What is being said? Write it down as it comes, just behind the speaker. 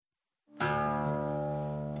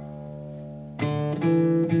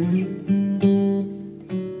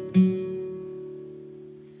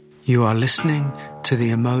You are listening to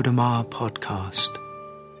the Embodied podcast.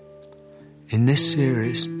 In this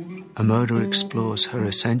series, Embodied explores her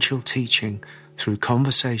essential teaching through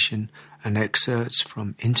conversation and excerpts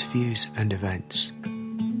from interviews and events.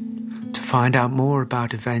 To find out more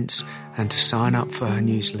about events and to sign up for her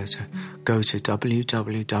newsletter, go to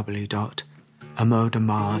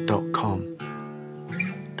www.embodiedmar.com.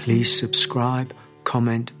 Please subscribe,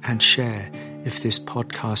 comment and share if this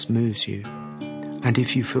podcast moves you. And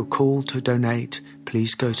if you feel called to donate,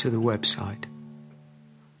 please go to the website.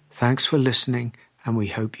 Thanks for listening, and we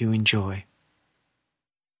hope you enjoy.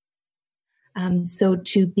 So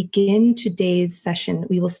to begin today's session,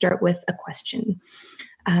 we will start with a question.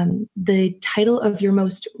 The title of your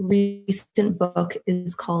most recent book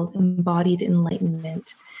is called Embodied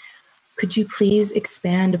Enlightenment. Could you please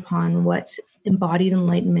expand upon what embodied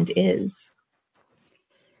enlightenment is?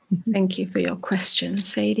 Thank you for your question,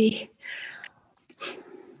 Sadie.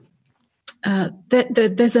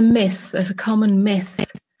 There's a common myth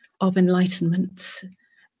of enlightenment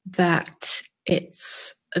that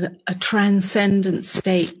it's a transcendent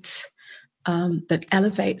state that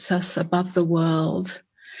elevates us above the world.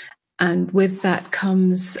 And with that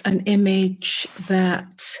comes an image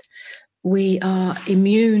that we are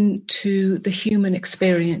immune to the human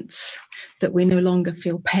experience, that we no longer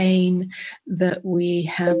feel pain, that we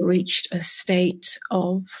have reached a state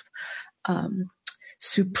of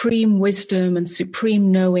supreme wisdom and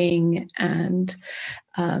supreme knowing and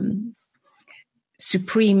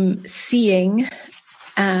supreme seeing.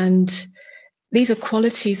 And these are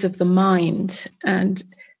qualities of the mind. And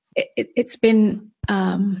it's been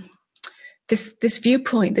this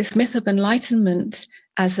viewpoint, this myth of enlightenment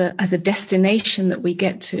as a destination that we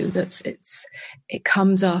get to, it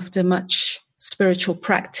comes after much spiritual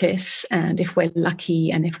practice, and if we're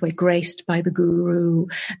lucky and if we're graced by the guru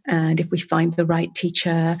and if we find the right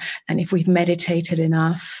teacher and if we've meditated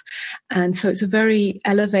enough. And so it's a very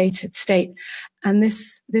elevated state. And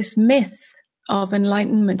this myth of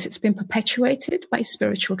enlightenment, it's been perpetuated by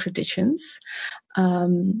spiritual traditions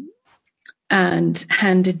and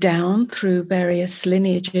handed down through various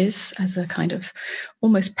lineages as a kind of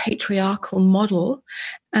almost patriarchal model.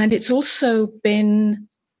 And it's also been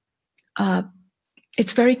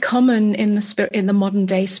it's very common in the modern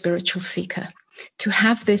day spiritual seeker to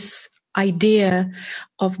have this idea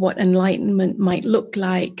of what enlightenment might look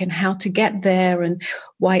like and how to get there and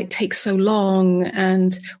why it takes so long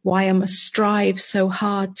and why I must strive so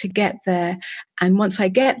hard to get there. And once I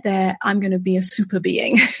get there, I'm going to be a super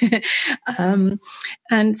being.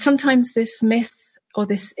 And sometimes this myth or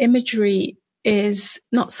this imagery is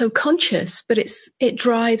not so conscious, but it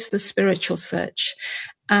drives the spiritual search.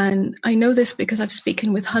 And I know this because I've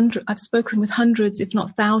spoken with hundreds, if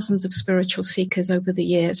not thousands, of spiritual seekers over the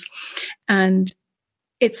years. And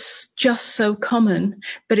it's just so common,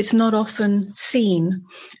 but it's not often seen.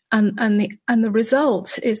 And the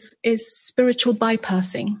result is spiritual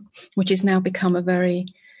bypassing, which has now become a very,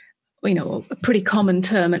 a pretty common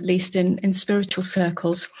term, at least in spiritual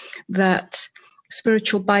circles, that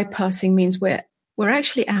spiritual bypassing means we're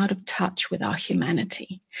actually out of touch with our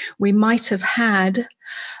humanity. We might have had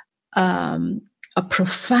a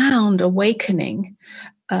profound awakening,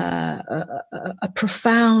 a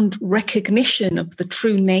profound recognition of the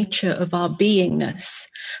true nature of our beingness,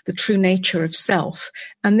 the true nature of self.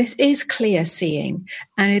 And this is clear seeing,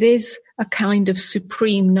 and it is a kind of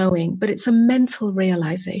supreme knowing, but it's a mental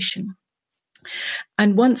realization.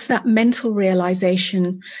 And once that mental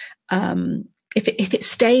realization, if it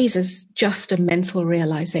stays as just a mental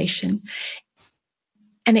realization,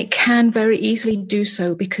 and it can very easily do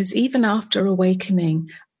so because even after awakening,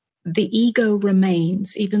 the ego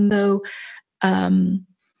remains, even though the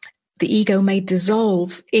ego may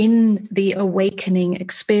dissolve in the awakening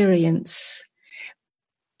experience.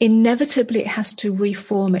 Inevitably, it has to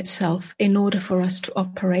reform itself in order for us to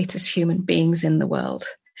operate as human beings in the world.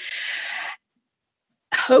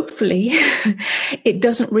 Hopefully, it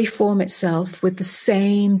doesn't reform itself with the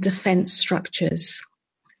same defense structures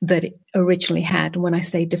that it originally had. And when I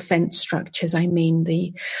say defense structures, I mean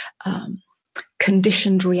the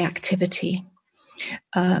conditioned reactivity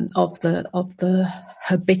of the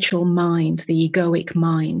habitual mind, the egoic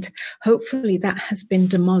mind. Hopefully, that has been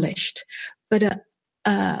demolished. But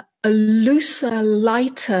a looser,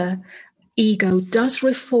 lighter ego does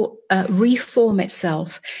reform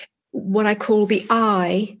itself, what I call the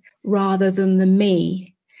I rather than the me.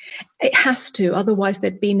 It has to, otherwise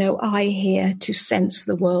there'd be no I here to sense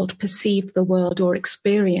the world, perceive the world, or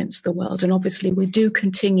experience the world. And obviously we do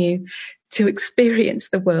continue to experience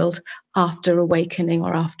the world after awakening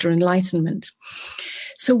or after enlightenment.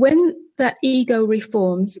 So when that ego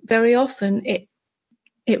reforms, very often it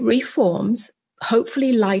reforms,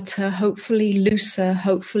 hopefully lighter, hopefully looser,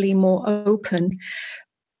 hopefully more open.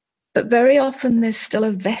 But very often there's still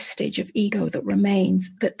a vestige of ego that remains,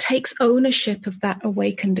 that takes ownership of that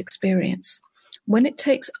awakened experience. When it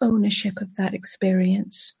takes ownership of that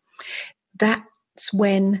experience, that's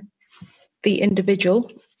when the individual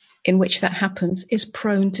in which that happens is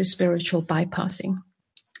prone to spiritual bypassing.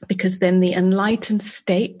 Because then the enlightened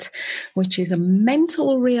state, which is a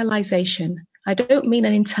mental realization, I don't mean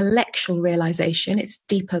an intellectual realization, it's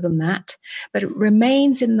deeper than that, but it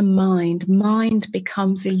remains in the mind. Mind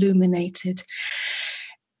becomes illuminated.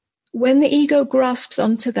 When the ego grasps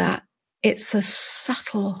onto that, it's a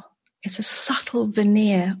subtle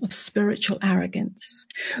veneer of spiritual arrogance,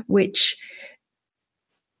 which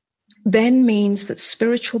then means that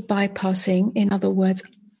spiritual bypassing, in other words,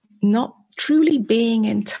 not truly being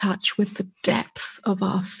in touch with the depth of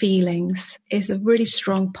our feelings, is a really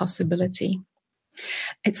strong possibility.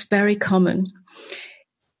 It's very common.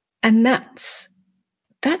 And that's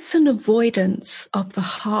an avoidance of the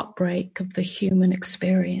heartbreak of the human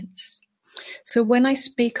experience. So when I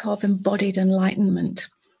speak of embodied enlightenment,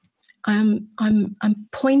 I'm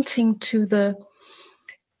pointing to the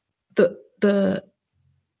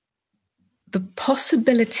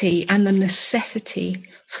possibility and the necessity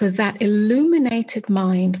for that illuminated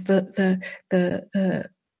mind, the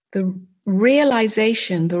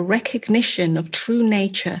realization, the recognition of true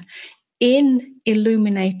nature in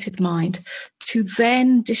illuminated mind, to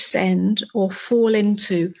then descend or fall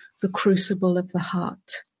into the crucible of the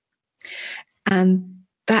heart. And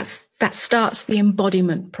that starts the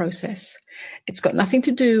embodiment process. It's got nothing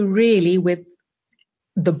to do really with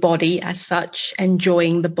the body as such,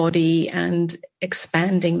 enjoying the body and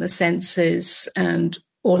expanding the senses and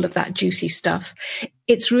all of that juicy stuff.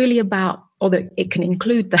 It's really about, although it can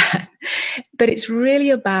include that, but it's really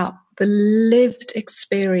about the lived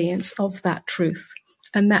experience of that truth.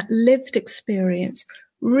 And that lived experience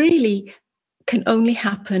really can only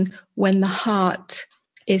happen when the heart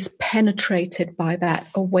is penetrated by that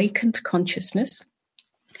awakened consciousness.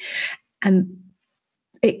 And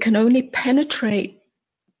it can only penetrate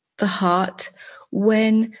the heart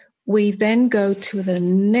when we then go to the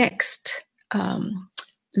next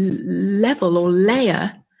level or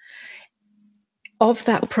layer of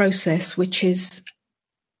that process, which is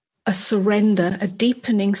a surrender, a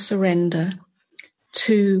deepening surrender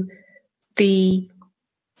to the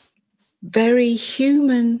very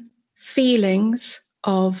human feelings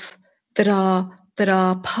that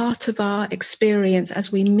are part of our experience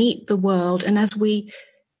as we meet the world and as we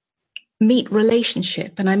meet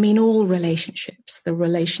relationship. And I mean all relationships, the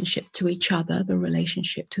relationship to each other, the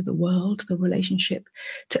relationship to the world, the relationship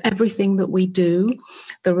to everything that we do,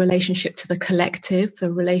 the relationship to the collective,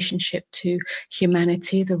 the relationship to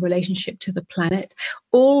humanity, the relationship to the planet.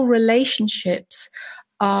 All relationships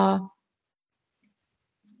are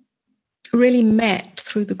really met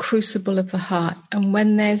through the crucible of the heart. And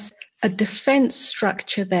when there's a defense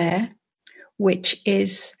structure there, which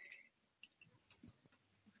is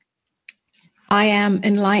I am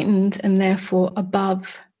enlightened and therefore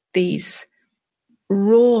above these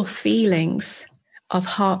raw feelings of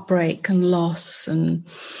heartbreak and loss and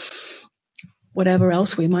whatever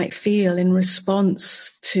else we might feel in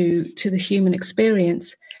response to the human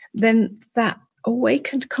experience, then that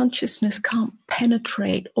awakened consciousness can't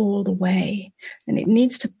penetrate all the way. And it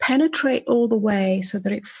needs to penetrate all the way so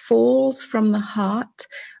that it falls from the heart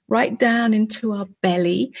right down into our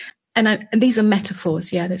belly. And these are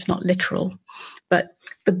metaphors, yeah, that's not literal. But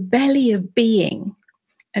the belly of being,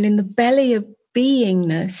 and in the belly of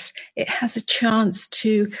beingness, it has a chance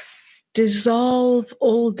to dissolve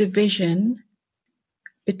all division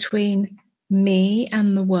between me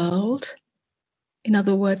and the world. In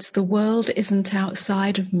other words, the world isn't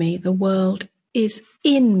outside of me. The world is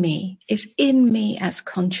in me as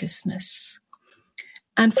consciousness.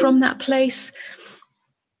 And from that place,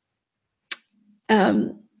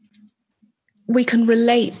 we can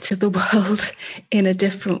relate to the world in a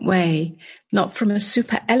different way, not from a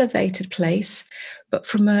super elevated place, but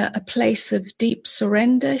from a place of deep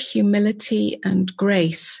surrender, humility, and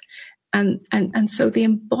grace. And so the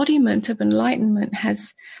embodiment of enlightenment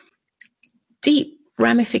has deep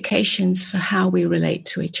ramifications for how we relate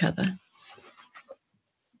to each other.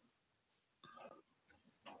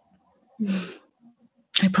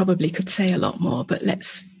 I probably could say a lot more, but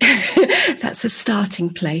that's a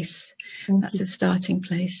starting place. That's a starting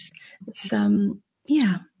place. It's,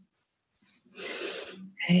 yeah.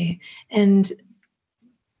 Okay. And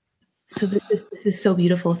So this is so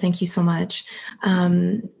beautiful. Thank you so much.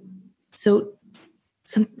 It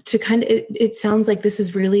sounds like this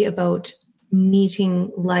is really about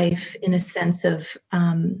meeting life in a sense of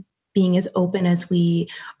being as open as we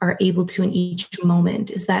are able to in each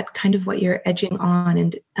moment. Is that kind of what you're edging on?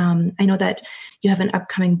 And I know that you have an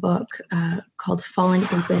upcoming book called Falling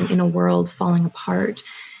Open in a World Falling Apart.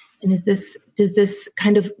 And does this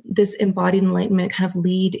embodied enlightenment kind of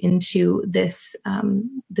lead into this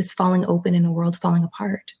falling open in a world falling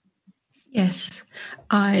apart? Yes,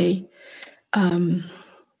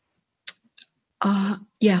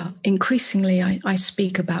 increasingly I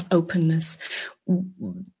speak about openness.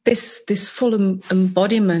 This full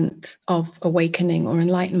embodiment of awakening or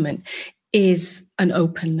enlightenment is an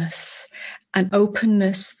openness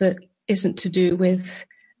that isn't to do with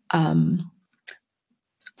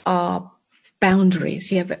our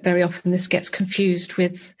boundaries. Yeah, but very often this gets confused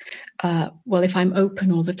with, if I'm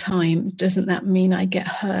open all the time, doesn't that mean I get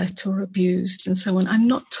hurt or abused and so on? I'm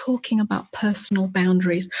not talking about personal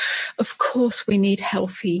boundaries. Of course, we need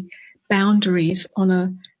healthy boundaries on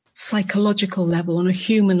a psychological level, on a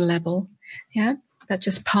human level. Yeah, that's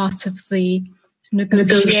just part of the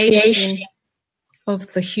negotiation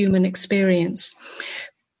of the human experience.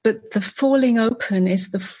 But the falling open is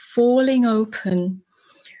the falling open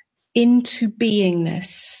into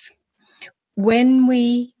beingness. When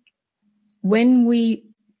we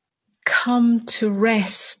come to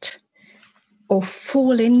rest or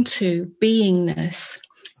fall into beingness,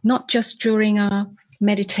 not just during our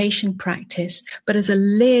meditation practice, but as a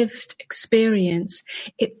lived experience,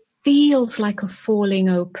 it feels like a falling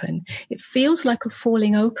open. It feels like a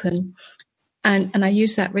falling open. And I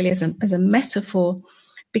use that really as a metaphor,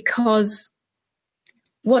 because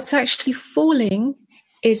what's actually falling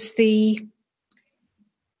is the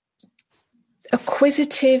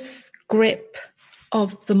acquisitive grip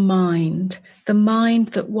of the mind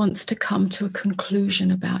that wants to come to a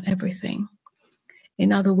conclusion about everything.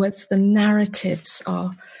 In other words, the narratives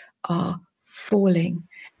are falling.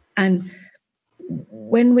 And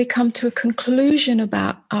when we come to a conclusion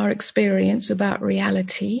about our experience, about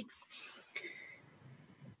reality,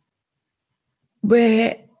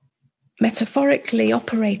 we're metaphorically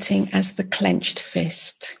operating as the clenched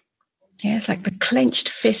fist. Yeah, it's like the clenched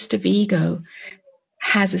fist of ego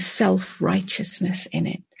has a self-righteousness in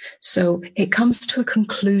it. So it comes to a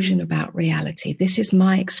conclusion about reality. This is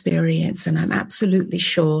my experience, and I'm absolutely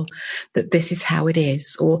sure that this is how it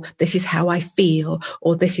is, or this is how I feel,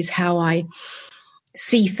 or this is how I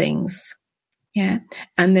see things. Yeah.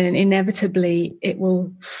 And then inevitably it will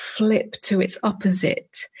flip to its opposite.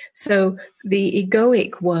 So the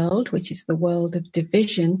egoic world, which is the world of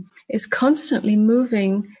division, is constantly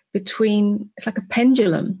moving between, it's like a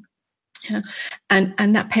pendulum. Yeah.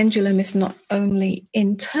 And that pendulum is not only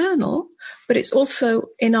internal, but it's also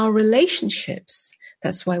in our relationships.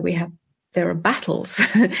 That's why there are battles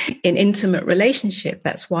in intimate relationship.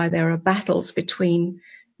 That's why there are battles between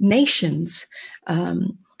nations,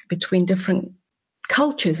 between different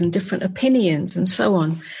cultures and different opinions and so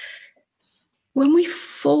on. When we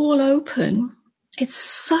fall open, it's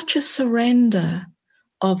such a surrender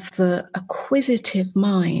of the acquisitive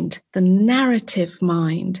mind, the narrative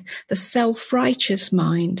mind, the self-righteous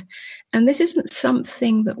mind. And this isn't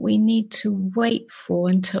something that we need to wait for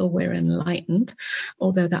until we're enlightened,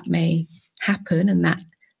 although that may happen and that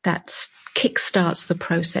kickstarts the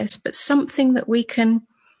process, but something that we can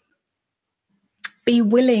be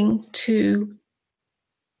willing to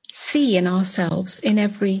see in ourselves in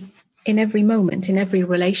every moment, in every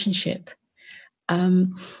relationship.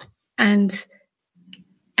 And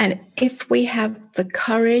if we have the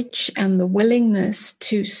courage and the willingness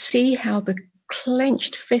to see how the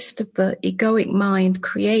clenched fist of the egoic mind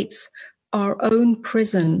creates our own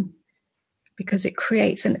prison, because it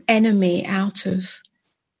creates an enemy out of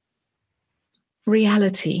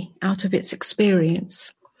reality, out of its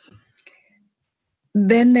experience,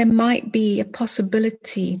 then there might be a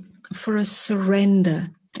possibility for a surrender.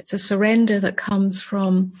 It's a surrender that comes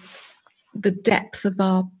from the depth of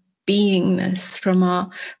our beingness, from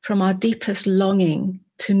our deepest longing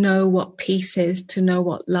to know what peace is, to know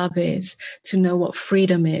what love is, to know what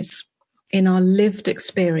freedom is in our lived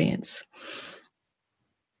experience.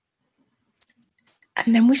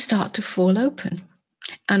 And then we start to fall open.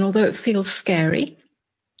 And although it feels scary,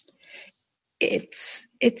 it's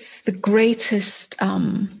the greatest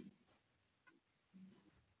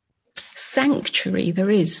sanctuary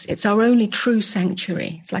there is. It's our only true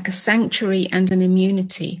sanctuary. It's like a sanctuary and an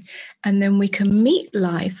immunity. And then we can meet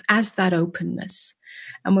life as that openness.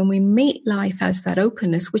 And when we meet life as that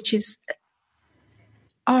openness, which is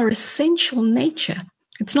our essential nature,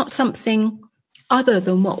 It's not something other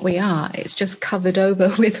than what we are. It's just covered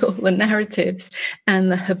over with all the narratives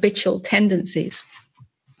and the habitual tendencies.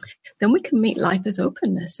 Then we can meet life as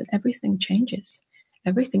openness, and everything changes.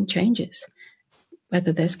 Everything changes,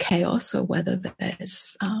 whether there's chaos or whether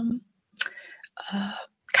there's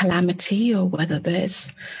calamity or whether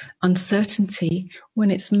there's uncertainty.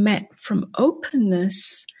 When it's met from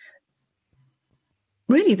openness,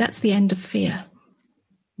 really that's the end of fear.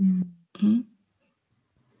 Mm-hmm.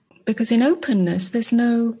 Because in openness, there's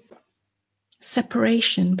no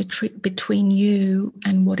separation between you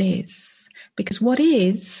and what is. Because what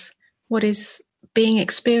is being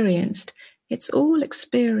experienced, it's all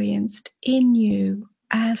experienced in you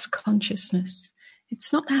as consciousness.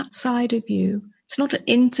 It's not outside of you. It's not an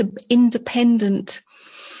independent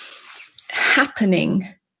happening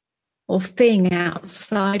or thing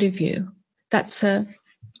outside of you. That's a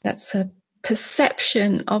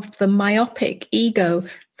perception of the myopic ego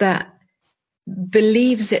that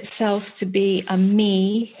believes itself to be a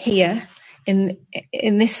me here in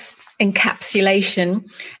this encapsulation,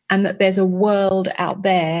 and that there's a world out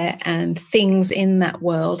there and things in that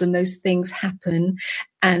world, and those things happen,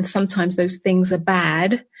 and sometimes those things are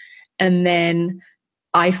bad, and then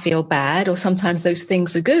I feel bad, or sometimes those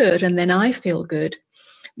things are good and then I feel good.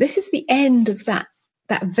 This is the end of that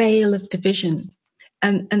veil of division,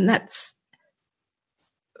 and that's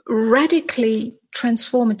radically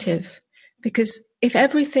transformative, because if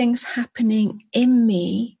everything's happening in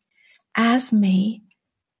me as me,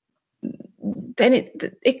 then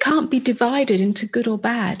it can't be divided into good or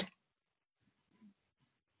bad.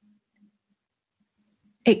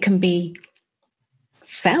 It can be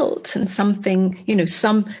felt, and something,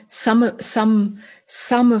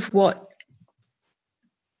 some of what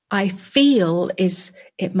I feel is,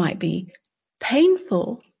 it might be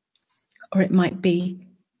painful or it might be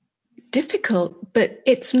difficult, but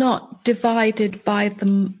it's not divided by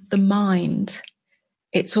the mind.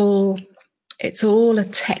 It's all a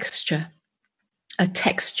texture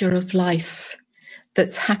of life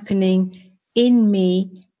that's happening in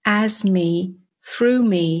me, as me, through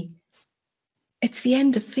me. It's the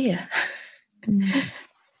end of fear.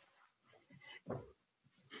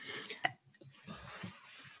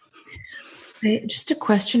 Just a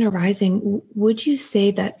question arising. Would you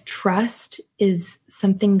say that trust is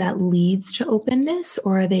something that leads to openness,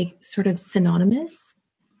 or are they sort of synonymous?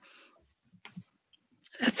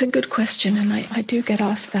 That's a good question, and I do get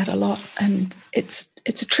asked that a lot, and it's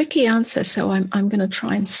a tricky answer. So I'm going to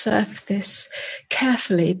try and surf this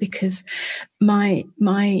carefully, because my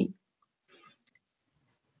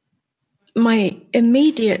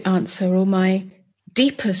immediate answer, or my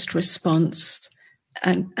deepest response,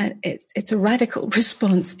 and it's a radical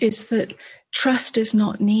response, is that trust is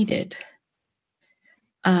not needed.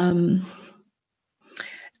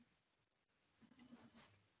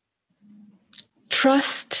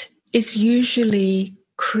 Trust is usually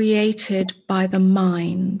created by the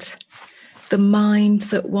mind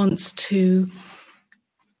that wants to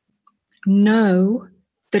know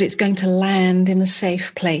that it's going to land in a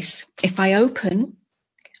safe place. If I open,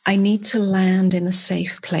 I need to land in a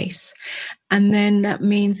safe place. And then that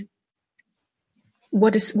means,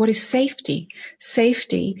 what is safety?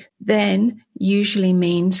 Safety then usually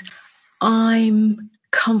means I'm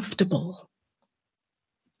comfortable.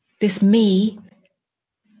 This me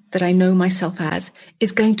that I know myself as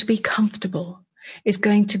is going to be comfortable, is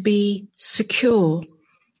going to be secure,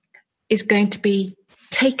 is going to be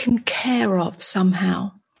taken care of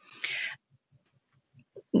somehow.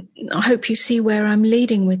 I hope you see where I'm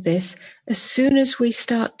leading with this. As soon as we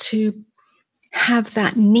start to have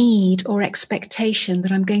that need or expectation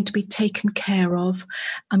that I'm going to be taken care of,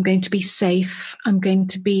 I'm going to be safe, I'm going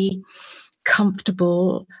to be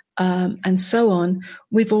comfortable, and so on,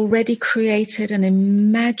 we've already created an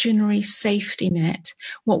imaginary safety net.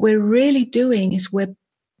 What we're really doing is we're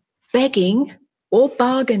begging or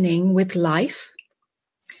bargaining with life,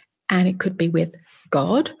 and it could be with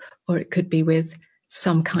God, or it could be with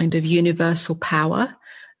some kind of universal power,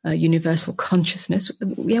 universal consciousness.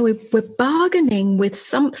 Yeah, we're bargaining with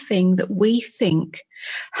something that we think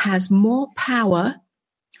has more power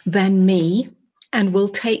than me and will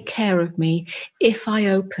take care of me if I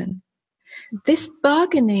open. This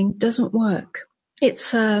bargaining doesn't work.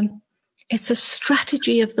 It's a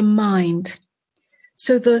strategy of the mind.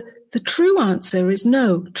 So the true answer is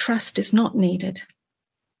no, trust is not needed.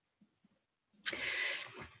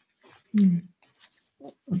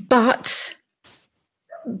 But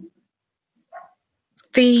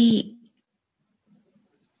the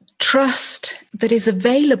trust that is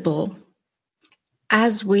available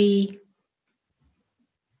as we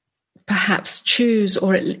perhaps choose,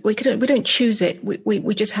 or we don't choose it.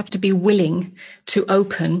 We just have to be willing to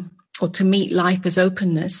open, or to meet life as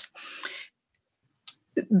openness.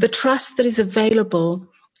 The trust that is available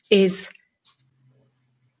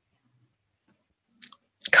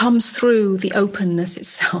comes through the openness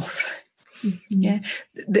itself. Mm-hmm. Yeah,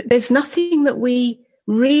 there's nothing that we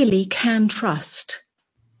really can trust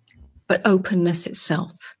but openness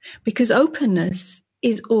itself, because openness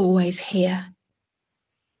is always here.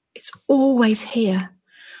 It's always here.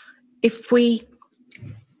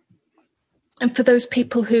 And for those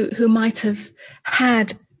people who might have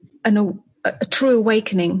had a true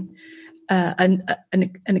awakening, an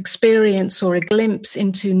experience or a glimpse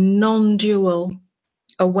into non-dual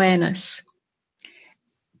awareness,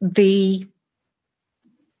 the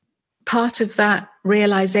part of that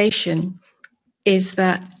realization is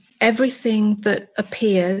that everything that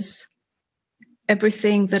appears,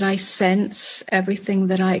 everything that I sense, everything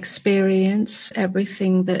that I experience,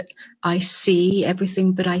 everything that I see,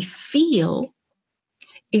 everything that I feel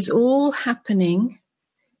is all happening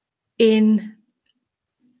in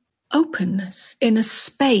openness, in a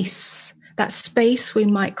space. That space we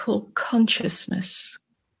might call consciousness.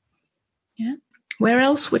 Yeah, where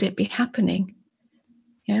else would it be happening?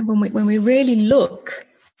 Yeah, when we really look.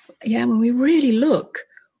 Yeah, when we really look,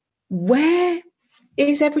 where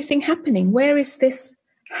is everything happening? Where is this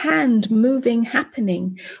hand moving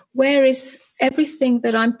happening? Where is everything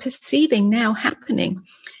that I'm perceiving now happening?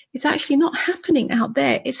 It's actually not happening out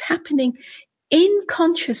there. It's happening in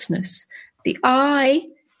consciousness. The I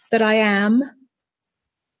that I am,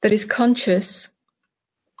 that is conscious,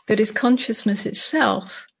 that is consciousness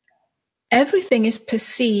itself, everything is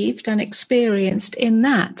perceived and experienced in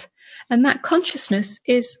that. And that consciousness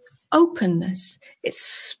is openness. It's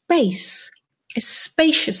space. It's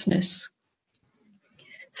spaciousness.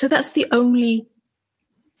 So that's the only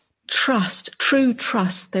trust, true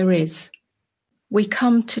trust there is. We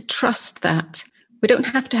come to trust that. We don't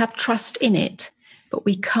have to have trust in it, but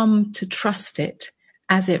we come to trust it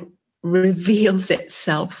as it reveals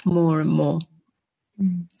itself more and more.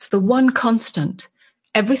 It's the one constant.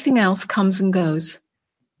 Everything else comes and goes.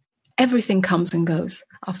 Everything comes and goes.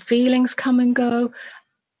 Our feelings come and go.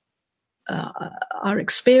 Our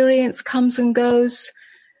experience comes and goes.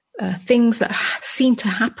 Things that seem to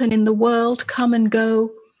happen in the world come and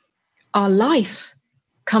go. Our life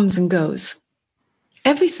comes and goes.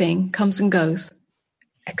 Everything comes and goes,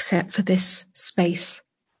 except for this space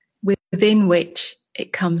within which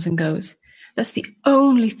it comes and goes. That's the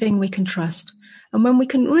only thing we can trust. And when we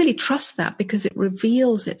can really trust that, because it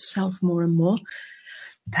reveals itself more and more,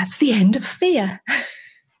 that's the end of fear.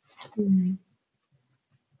 Mm.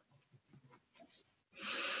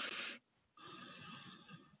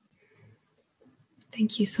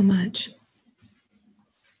 Thank you so much.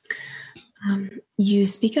 You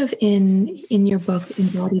speak of in your book,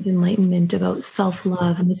 Embodied Enlightenment, about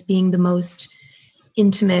self-love and this being the most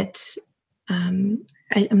intimate,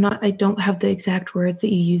 I don't have the exact words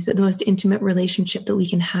that you use, but the most intimate relationship that we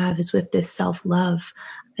can have is with this self-love.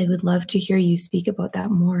 I would love to hear you speak about that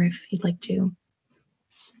more if you'd like to.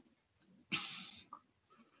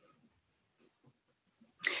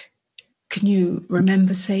 Can you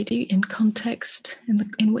remember, Sadie, in context,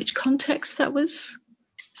 in which context that was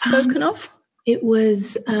spoken of? It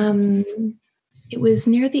was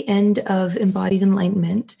near the end of Embodied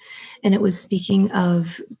Enlightenment, and it was speaking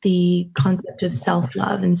of the concept of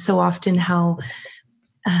self-love, and so often how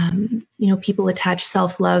people attach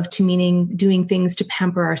self-love to meaning doing things to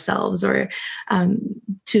pamper ourselves or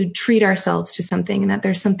to treat ourselves to something, and that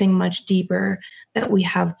there's something much deeper that we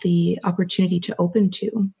have the opportunity to open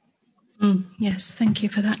to. Yes, thank you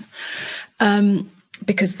for that.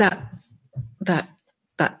 Because that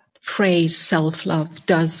phrase self-love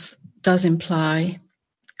does imply,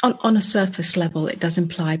 on a surface level, it does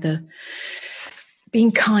imply the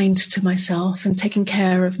being kind to myself and taking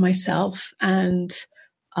care of myself and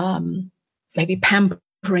maybe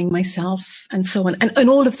pampering myself and so on. And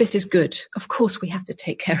all of this is good. Of course, we have to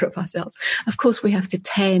take care of ourselves. Of course, we have to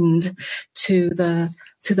tend to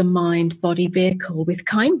the mind-body vehicle with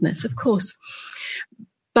kindness, of course.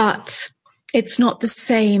 But it's not the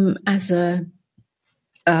same as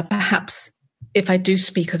perhaps if I do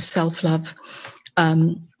speak of self-love,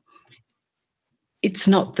 it's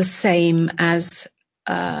not the same as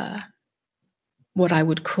what I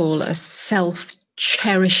would call a self-cherishing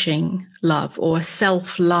love, or a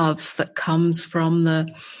self-love that comes from the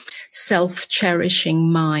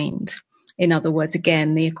self-cherishing mind. In other words,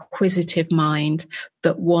 again, the acquisitive mind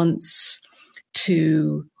that wants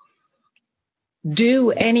to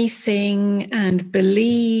do anything and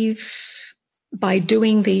believe by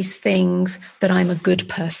doing these things that I'm a good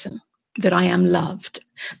person, that I am loved,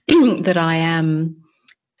 that I am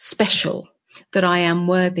special, that I am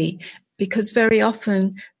worthy. Because very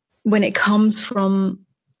often when it comes from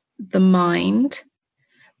the mind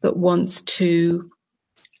that wants to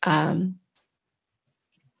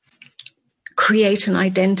create an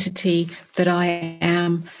identity that I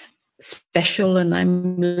am special and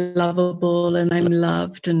I'm lovable and I'm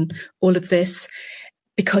loved and all of this,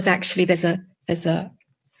 because actually there's a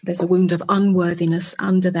wound of unworthiness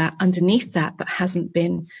underneath that hasn't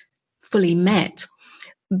been fully met,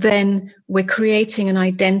 then we're creating an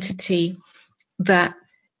identity that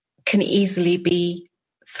can easily be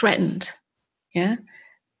threatened. Yeah,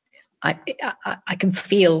 I can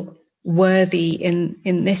feel worthy in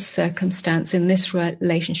this circumstance, in this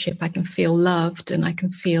relationship. I can feel loved and I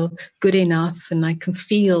can feel good enough and I can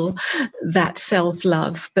feel that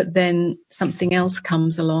self-love, but then something else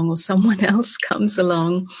comes along or someone else comes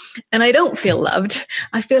along and I don't feel loved.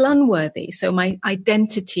 I feel unworthy. So my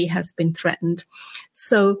identity has been threatened.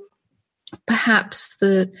 So perhaps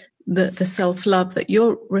the self-love that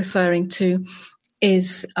you're referring to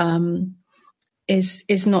is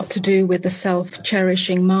not to do with the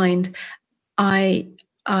self-cherishing mind. I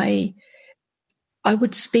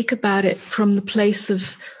would speak about it from the place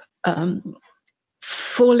of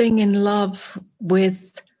falling in love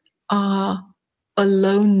with our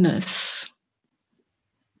aloneness,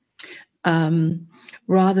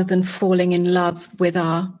 rather than falling in love with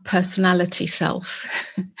our personality self,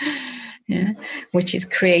 yeah, which is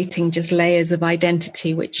creating just layers of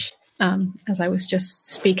identity, which as I was just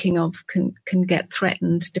speaking of, can get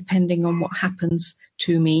threatened depending on what happens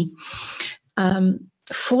to me.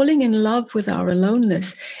 Falling in love with our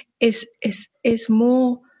aloneness is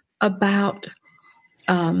more about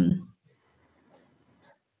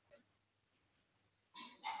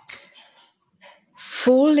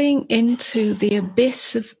falling into the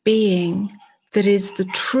abyss of being that is the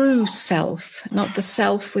true self, not the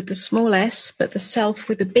self with the small s, but the self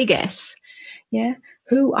with the big S. Yeah.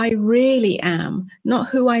 Who I really am, not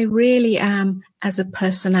who I really am as a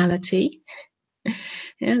personality.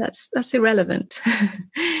 Yeah, that's irrelevant.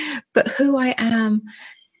 But who I am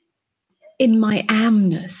in my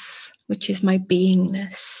amness, which is my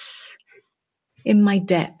beingness, in my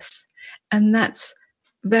depth. And that's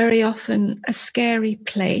very often a scary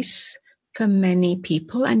place for many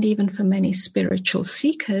people and even for many spiritual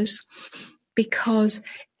seekers, because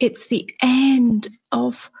it's the end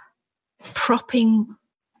of propping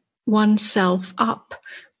oneself up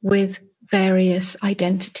with various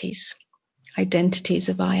identities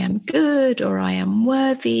of I am good, or I am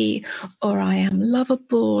worthy, or I am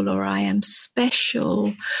lovable, or I am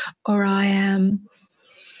special, or I am,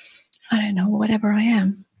 I don't know, whatever I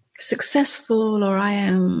am, successful, or I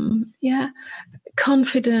am,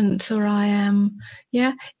 confident, or I am,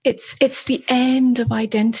 it's the end of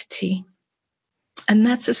identity. And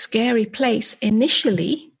that's a scary place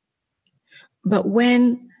initially, but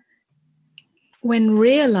when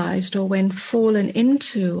realized, or when fallen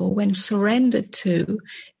into, or when surrendered to,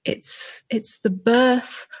 it's the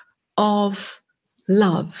birth of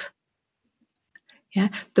love. Yeah,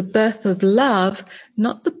 the birth of love,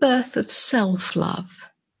 not the birth of self-love,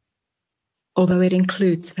 although it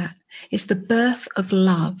includes that. It's the birth of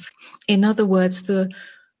love. In other words, the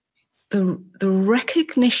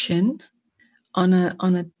recognition on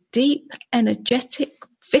a deep, energetic,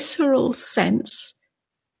 visceral sense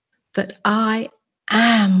that I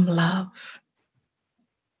am love.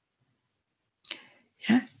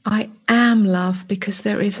 Yeah, I am love because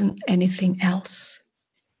there isn't anything else.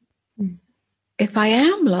 If I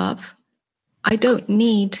am love, I don't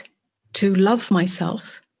need to love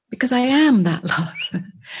myself because I am that love.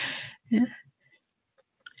 Yeah.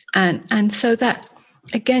 And so that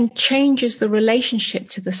again changes the relationship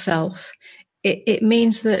to the self. It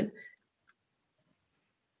means that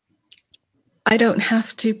I don't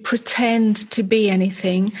have to pretend to be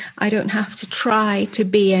anything. I don't have to try to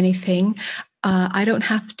be anything. I don't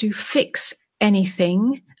have to fix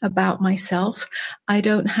anything about myself. I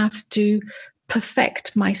don't have to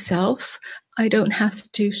perfect myself. I don't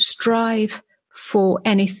have to strive for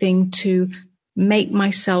anything to make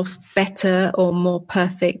myself better or more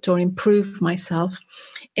perfect or improve myself.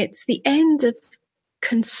 It's the end of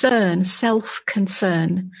concern,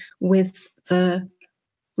 self-concern with the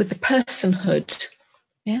personhood.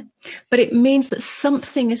 Yeah. But it means that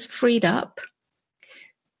something is freed up.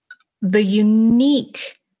 The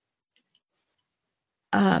unique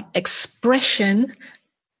expression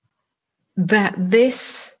that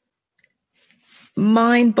this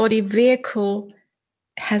mind-body vehicle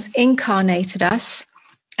has incarnated us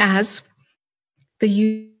as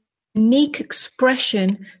the unique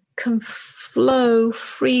expression can flow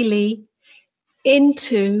freely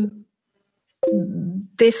into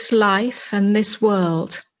this life and this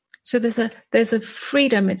world. So there's a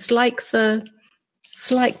freedom. It's like the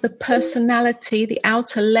personality, the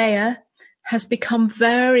outer layer has become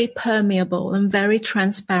very permeable and very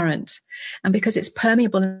transparent. And because it's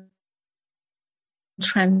permeable and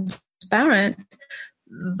transparent,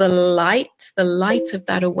 the light of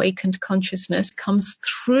that awakened consciousness comes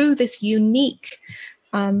through this unique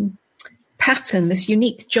pattern, this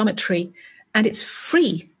unique geometry, and it's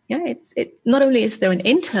free. Yeah, it not only is there an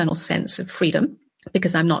internal sense of freedom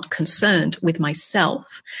because I'm not concerned with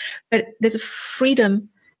myself, but there's a freedom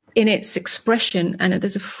in its expression, and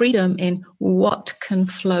there's a freedom in what can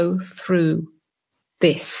flow through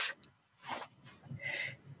this.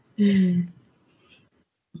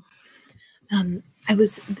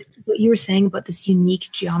 What you were saying about this unique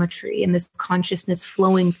geometry and this consciousness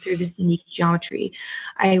flowing through this unique geometry.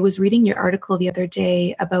 I was reading your article the other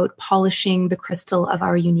day about polishing the crystal of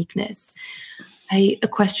our uniqueness. A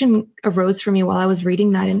question arose for me while I was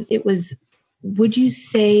reading that, and it was, would you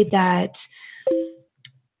say that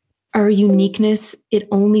our uniqueness, it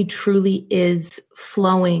only truly is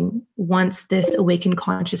flowing once this awakened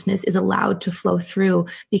consciousness is allowed to flow through?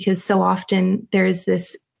 Because so often there's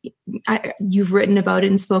this, you've written about it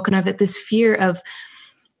and spoken of it, this fear of,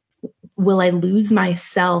 will I lose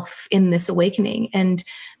myself in this awakening? And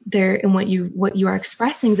what you are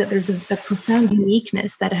expressing is that there's a profound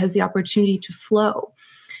uniqueness that has the opportunity to flow.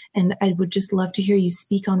 And I would just love to hear you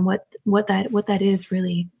speak on what that is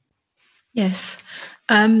really. Yes.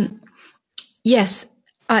 Yes.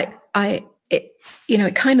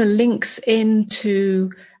 It kind of links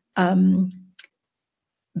into the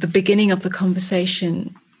beginning of the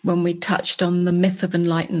conversation when we touched on the myth of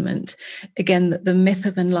enlightenment. Again, the myth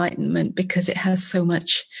of enlightenment, because it has so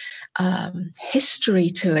much history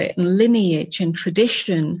to it, and lineage and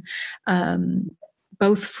tradition,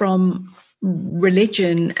 both from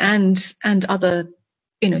religion and other,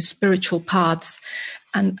 spiritual paths,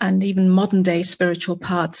 and even modern day spiritual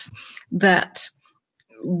paths, that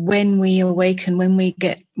when we awaken, when we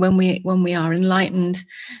are enlightened,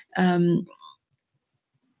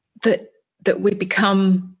 that we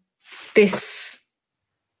become this.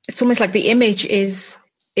 It's almost like the image is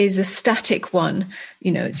a static one.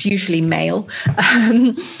 It's usually male,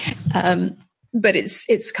 but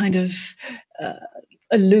it's kind of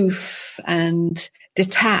aloof and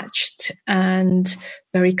detached and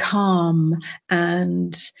very calm,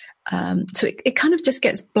 and so it kind of just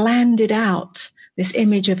gets blanded out, this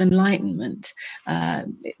image of enlightenment.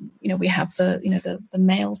 We have the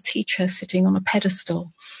male teacher sitting on a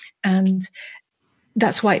pedestal, and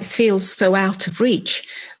that's why it feels so out of reach.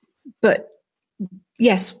 But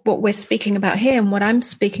yes, what we're speaking about here, and what I'm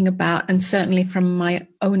speaking about, and certainly from my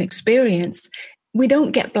own experience, we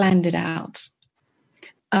don't get blanded out.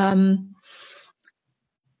 In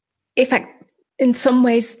fact, in some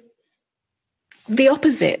ways, the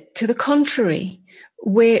opposite, to the contrary.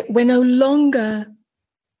 We're no longer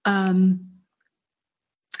an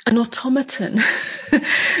automaton,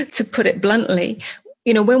 to put it bluntly.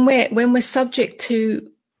 When we're subject to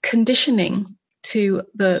conditioning, to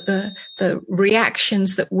the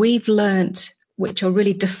reactions that we've learnt, which are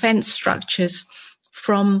really defense structures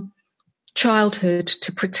from childhood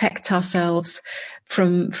to protect ourselves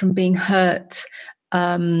from being hurt,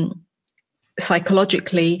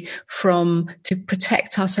 psychologically, to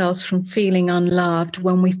protect ourselves from feeling unloved,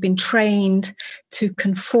 when we've been trained to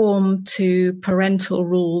conform to parental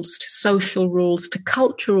rules, to social rules, to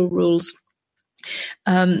cultural rules,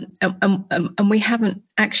 and we haven't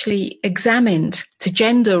actually examined, to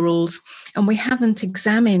gender rules, and we haven't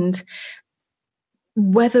examined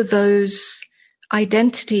whether those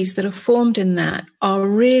identities that are formed in that are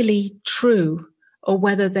really true, or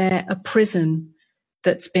whether they're a prison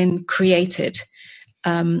that's been created.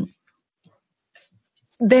 Then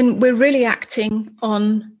we're really acting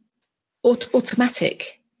on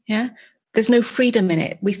automatic. Yeah. There's no freedom in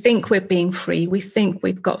it. We think we're being free. We think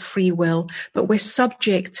we've got free will, but we're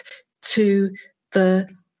subject to the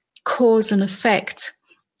cause and effect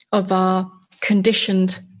of our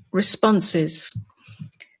conditioned responses.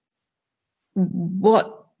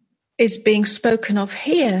 What is being spoken of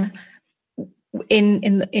here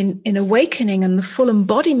in awakening, and the full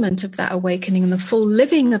embodiment of that awakening, and the full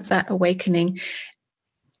living of that awakening,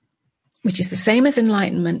 which is the same as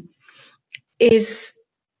enlightenment, is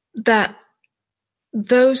that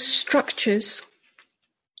those structures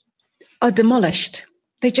are demolished.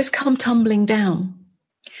 They just come tumbling down.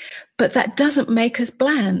 But that doesn't make us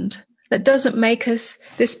bland. that doesn't make us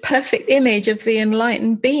this perfect image of the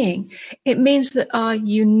enlightened being. It means that our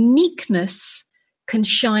uniqueness can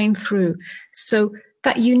shine through. So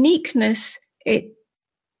that uniqueness, the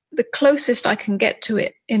closest I can get to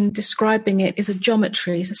it in describing it is a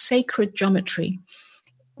geometry, it's a sacred geometry.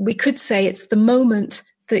 We could say it's the moment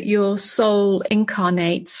that your soul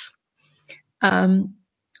incarnates,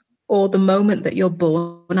 or the moment that you're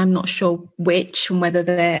born. I'm not sure which and whether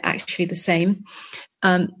they're actually the same.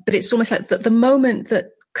 But it's almost like the moment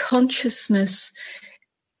that consciousness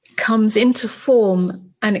comes into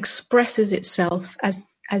form and expresses itself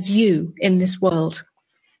as you in this world.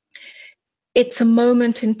 It's a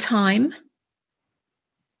moment in time.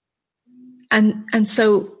 And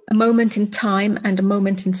so a moment in time and a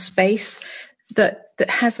moment in space that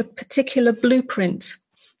has a particular blueprint.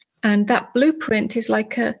 And that blueprint is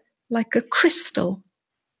like a crystal.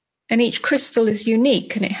 And each crystal is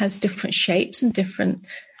unique, and it has different shapes and different,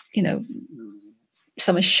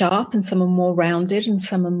 some are sharp and some are more rounded, and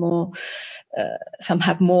some are more, some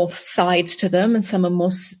have more sides to them, and some are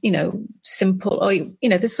more, simple. Or,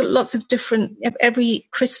 there's lots of different, every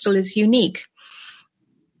crystal is unique.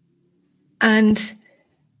 And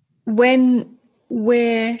when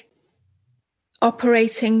we're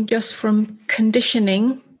operating just from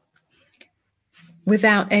conditioning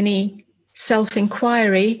without any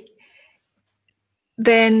self-inquiry,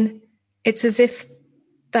 then it's as if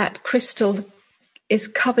that crystal is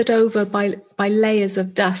covered over by layers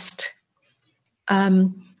of dust.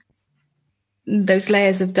 Those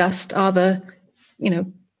layers of dust are the,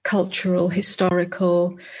 cultural,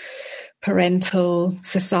 historical, parental,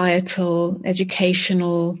 societal,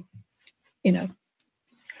 educational,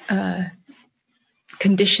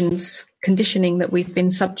 conditioning that we've been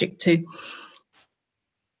subject to.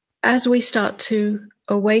 As we start to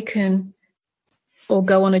awaken or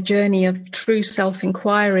go on a journey of true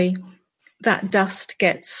self-inquiry, that dust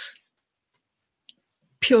gets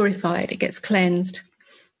purified, it gets cleansed.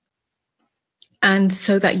 And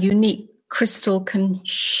so that unique crystal can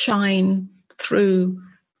shine through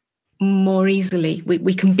more easily.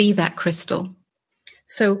 We can be that crystal.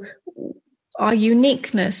 So our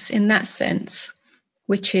uniqueness in that sense,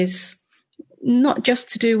 which is not just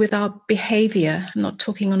to do with our behavior. I'm not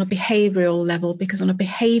talking on a behavioral level, because on a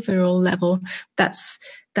behavioral level, that's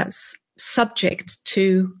subject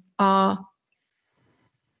to our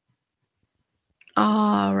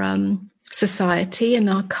society and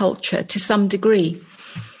our culture to some degree.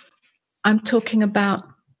 I'm talking about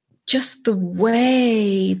just the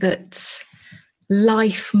way that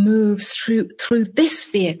life moves through this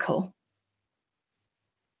vehicle.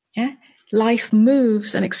 Yeah. Life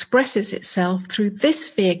moves and expresses itself through this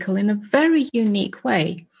vehicle in a very unique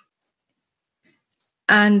way.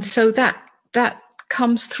 And so that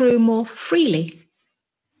comes through more freely,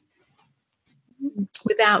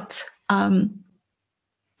 without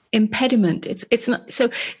impediment. It's not so,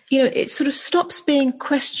 it sort of stops being a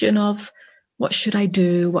question of what should I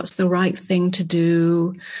do? What's the right thing to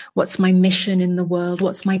do? What's my mission in the world?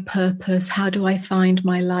 What's my purpose? How do I find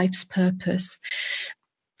my life's purpose?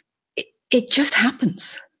 It just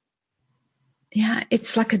happens. Yeah,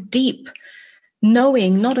 it's like a deep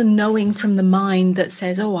knowing, not a knowing from the mind that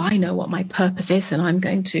says, oh, I know what my purpose is and I'm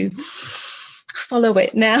going to follow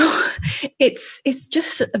it now. It's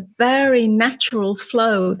just a very natural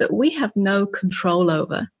flow that we have no control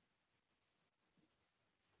over.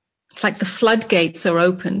 It's like the floodgates are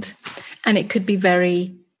opened, and it could be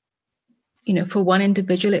very, for one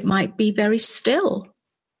individual, it might be very still.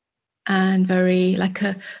 And very like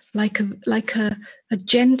a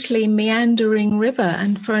gently meandering river,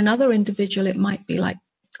 and for another individual it might be like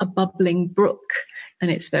a bubbling brook, and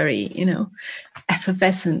it's very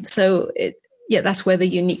effervescent. So that's where the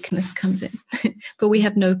uniqueness comes in. But we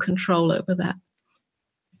have no control over that.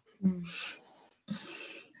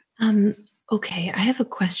 Okay, I have a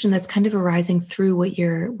question that's kind of arising through what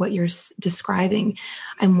you're describing.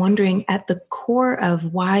 I'm wondering, at the core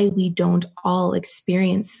of why we don't all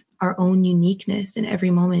experience our own uniqueness in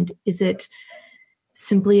every moment, is it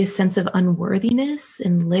simply a sense of unworthiness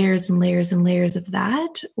and layers and layers and layers of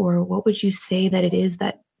that? Or what would you say that it is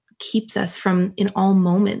that keeps us from, in all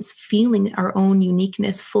moments, feeling our own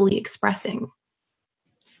uniqueness fully expressing?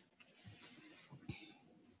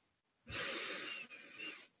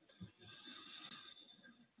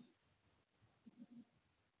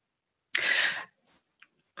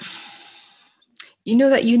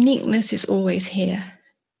 That uniqueness is always here.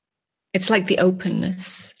 It's like the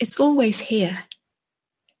openness. It's always here.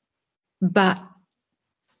 But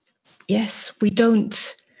yes, we're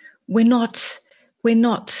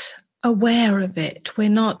not aware of it. We're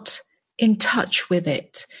not in touch with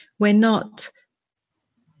it. we're not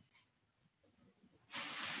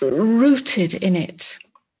rooted in it.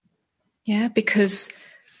 Yeah, because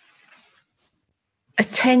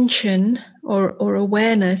attention or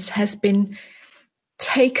awareness has been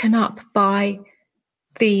taken up by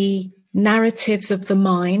the narratives of the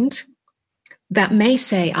mind that may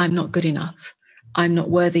say, I'm not good enough, I'm not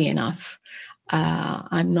worthy enough,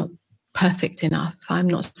 I'm not perfect enough, I'm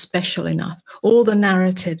not special enough. All the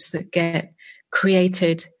narratives that get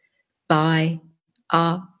created by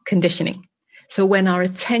our conditioning. So when our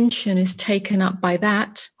attention is taken up by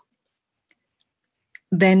that,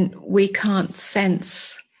 then we can't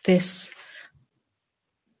sense this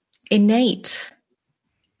innate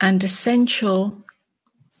and essential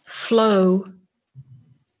flow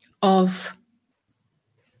of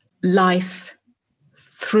life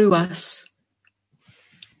through us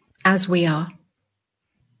as we are,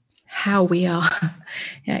 how we are.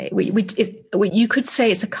 You could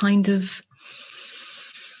say it's a kind of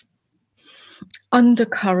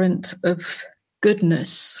undercurrent of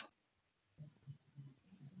goodness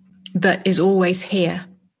that is always here,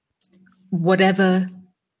 whatever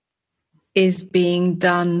is being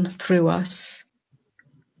done through us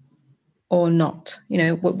or not,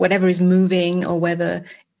 whatever is moving, or whether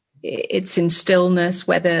it's in stillness,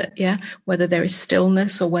 whether there is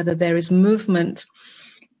stillness or whether there is movement,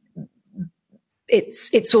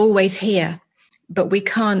 it's always here. But we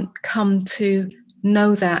can't come to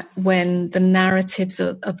know that when the narratives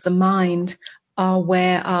of the mind are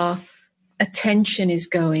where our attention is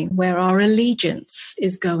going, where our allegiance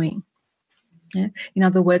is going. Yeah? In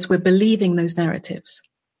other words, we're believing those narratives.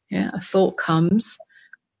 Yeah? A thought comes,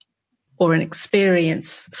 or an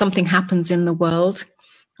experience, something happens in the world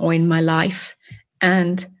or in my life,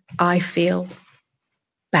 and I feel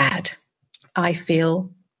bad. I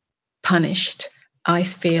feel punished. I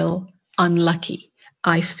feel unlucky.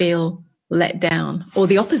 I feel let down. Or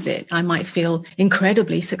the opposite. I might feel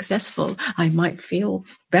incredibly successful. I might feel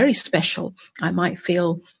very special. I might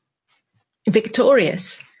feel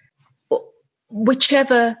victorious.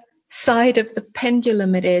 Whichever side of the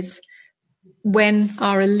pendulum it is, when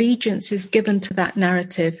our allegiance is given to that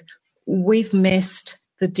narrative, we've missed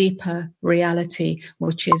the deeper reality,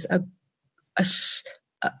 which is a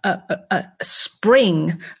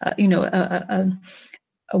spring, a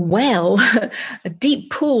well, a deep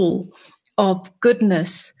pool of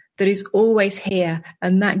goodness that is always here,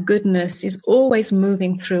 and that goodness is always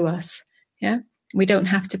moving through us. Yeah, we don't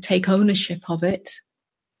have to take ownership of it.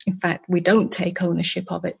 In fact, we don't take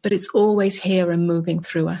ownership of it, but it's always here and moving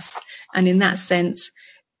through us. And in that sense,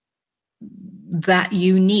 that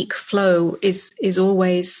unique flow is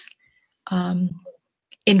always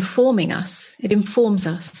informing us. It informs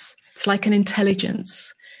us. It's like an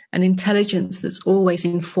intelligence that's always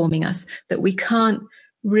informing us, that we can't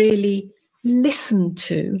really listen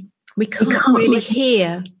to. We can't really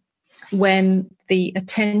hear when the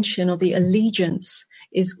attention or the allegiance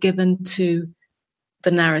is given to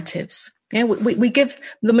the narratives. Yeah, we give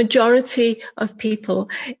the majority of people,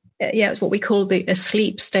 it's what we call the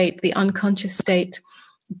asleep state, the unconscious state,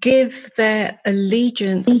 give their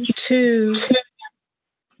allegiance to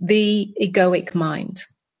the egoic mind,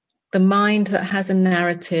 the mind that has a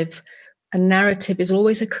narrative. A narrative is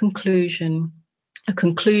always a conclusion. A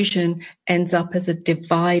conclusion ends up as a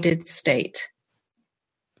divided state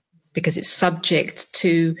because it's subject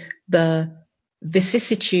to the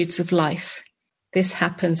vicissitudes of life. This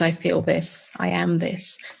happens, I feel this, I am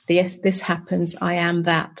this. This happens, I am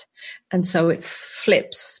that. And so it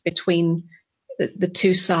flips between the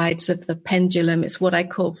two sides of the pendulum. It's what I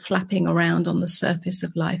call flapping around on the surface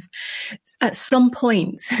of life. At some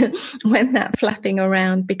point, when that flapping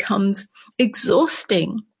around becomes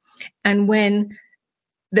exhausting, and when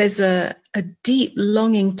there's a deep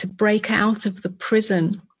longing to break out of the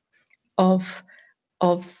prison of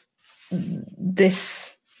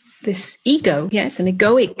this ego, yes, an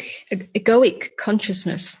egoic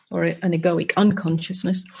consciousness or an egoic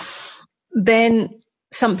unconsciousness, then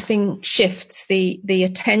something shifts. The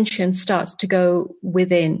attention starts to go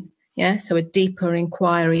within, yeah. So a deeper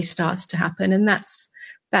inquiry starts to happen, and that's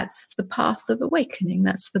the path of awakening.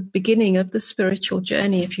 That's the beginning of the spiritual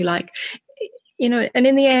journey, if you like. And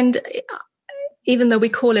in the end, even though we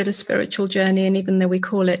call it a spiritual journey, and even though we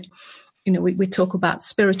call it, we talk about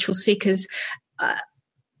spiritual seekers,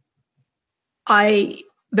 I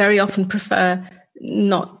very often prefer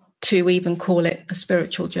not to even call it a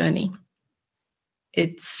spiritual journey.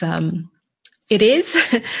 It is,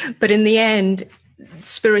 but in the end,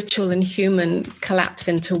 spiritual and human collapse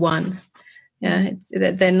into one. Yeah,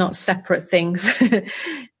 they're not separate things.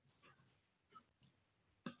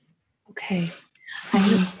 Okay.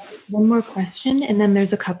 one more question, and then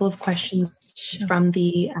there's a couple of questions from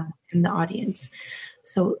the audience.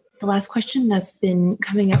 So the last question that's been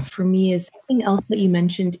coming up for me is something else that you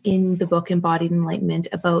mentioned in the book Embodied Enlightenment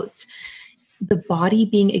about the body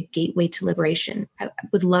being a gateway to liberation. I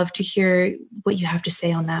would love to hear what you have to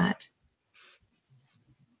say on that.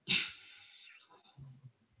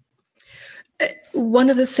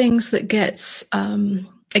 One of the things that gets, again,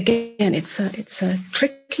 it's a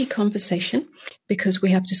tricky conversation because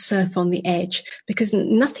we have to surf on the edge, because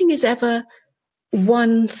nothing is ever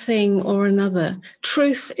one thing or another.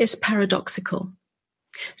 Truth is paradoxical.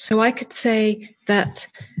 So I could say that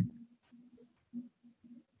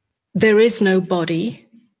there is no body,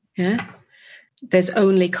 yeah? There's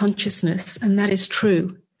only consciousness, and that is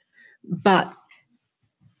true. But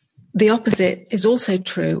the opposite is also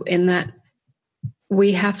true in that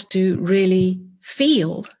we have to really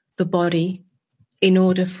feel the body in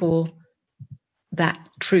order for that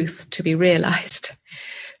truth to be realized.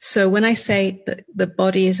 So when I say that the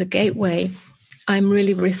body is a gateway, I'm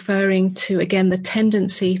really referring to, again, the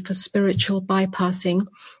tendency for spiritual bypassing,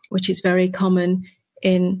 which is very common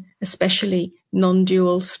in especially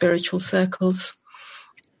non-dual spiritual circles,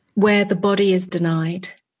 where the body is denied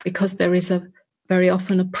because there is very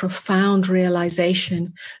often a profound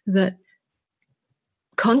realization that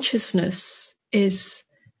consciousness is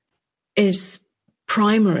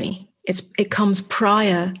primary. It comes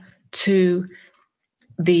prior to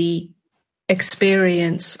the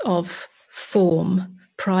experience of form,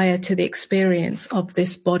 prior to the experience of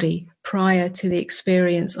this body, prior to the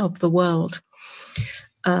experience of the world,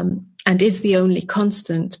 and is the only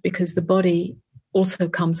constant because the body also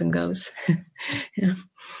comes and goes. Yeah.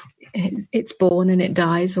 It's born and it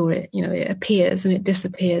dies, or it appears and it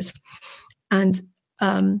disappears, and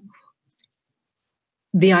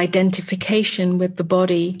the identification with the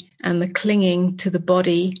body and the clinging to the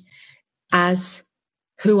body as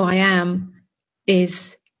who I am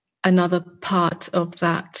is another part of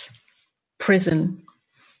that prison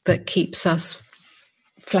that keeps us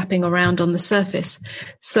flapping around on the surface.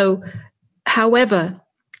 So, however,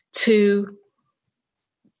 to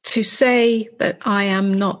say that I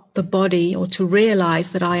am not the body, or to realize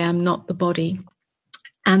that I am not the body,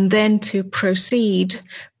 and then to proceed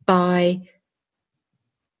by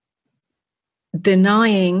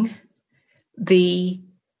denying the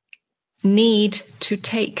need to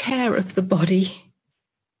take care of the body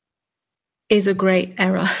is a great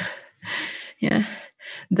error. Yeah.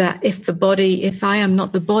 That if I am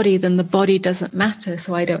not the body, then the body doesn't matter,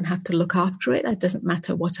 so I don't have to look after it. It doesn't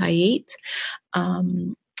matter what I eat,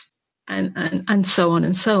 and so on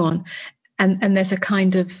and so on. And there's a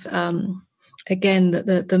kind of, again,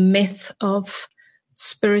 the myth of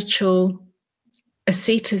spiritual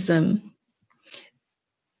asceticism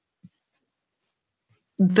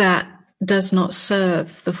that does not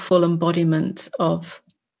serve the full embodiment of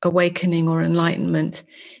awakening or enlightenment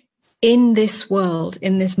in this world,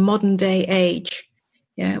 in this modern day age.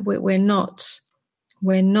 Yeah, we're not.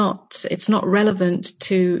 It's not relevant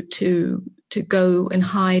to go and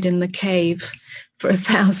hide in the cave for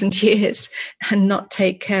 1,000 years and not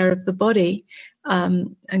take care of the body,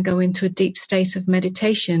 and go into a deep state of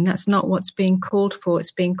meditation. That's not what's being called for.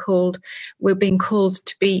 We're being called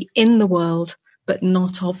to be in the world, but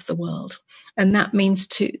not of the world. And that means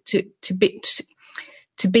to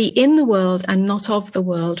be in the world and not of the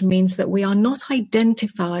world means that we are not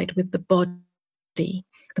identified with the body.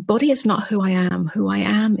 The body is not who I am. Who I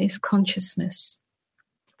am is consciousness.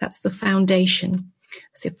 That's the foundation.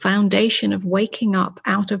 It's the foundation of waking up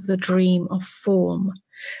out of the dream of form.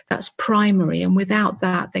 That's primary. And without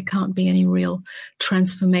that, there can't be any real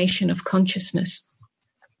transformation of consciousness.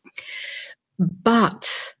 But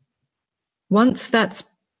once that's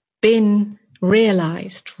been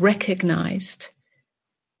realized, recognized,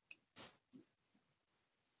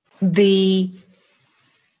 there's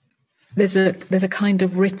a kind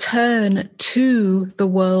of return to the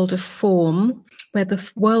world of form, where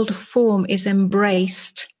the world of form is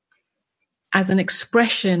embraced as an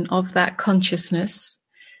expression of that consciousness,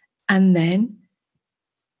 and then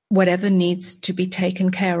whatever needs to be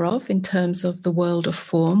taken care of in terms of the world of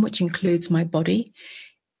form, which includes my body,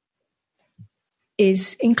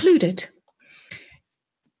 is included.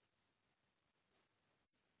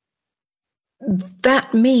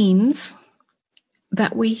 That means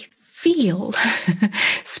that we feel.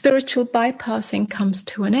 Spiritual bypassing comes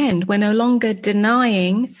to an end. We're no longer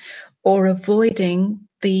denying or avoiding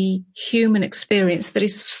the human experience that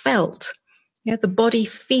is felt. Yeah, the body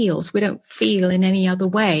feels. We don't feel in any other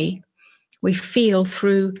way. We feel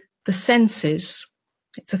through the senses.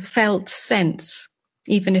 It's a felt sense,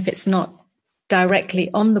 even if it's not directly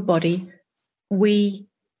on the body,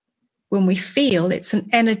 when we feel, it's an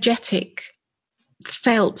energetic,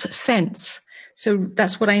 felt sense. So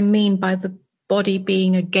that's what I mean by the body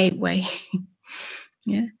being a gateway.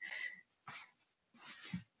 Yeah.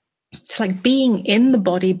 It's like being in the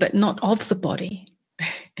body, but not of the body.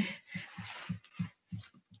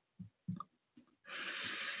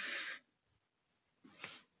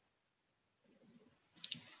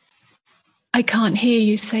 I can't hear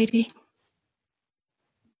you, Sadie.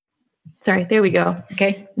 Sorry, there we go.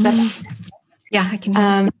 Okay. Yeah, I can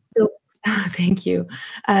hear you. Thank you.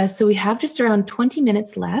 So we have just around 20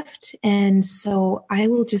 minutes left. And so I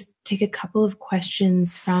will just take a couple of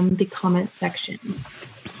questions from the comment section.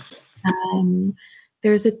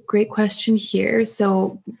 There's a great question here.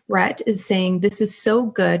 So Brett is saying, this is so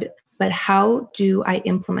good, but how do I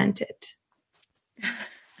implement it?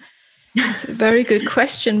 It's a very good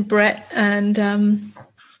question, Brett. And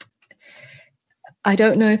I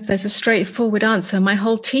don't know if there's a straightforward answer. My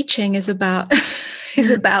whole teaching is about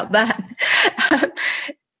that.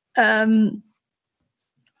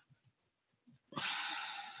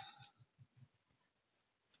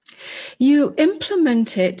 You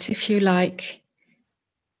implement it, if you like.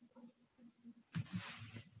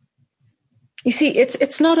 You see,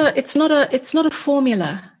 it's not a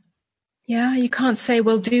formula. Yeah, you can't say,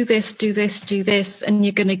 well, do this, and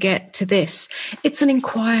you're going to get to this. It's an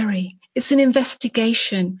inquiry. It's an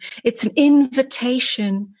investigation. It's an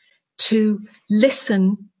invitation to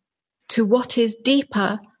listen to what is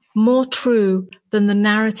deeper, more true than the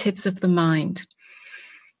narratives of the mind.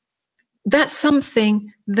 That's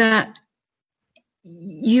something that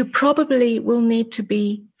you probably will need to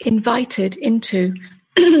be invited into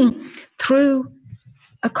through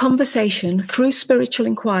a conversation, through spiritual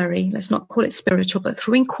inquiry. Let's not call it spiritual, but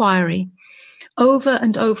through inquiry, over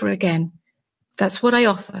and over again. That's what I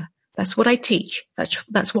offer. That's what I teach.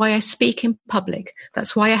 That's why I speak in public.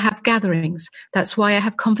 That's why I have gatherings. That's why I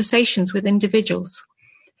have conversations with individuals.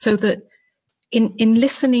 So that in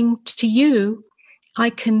listening to you,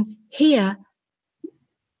 I can hear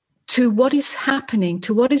to what is happening,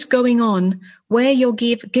 to what is going on, where you're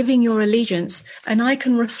giving your allegiance, and I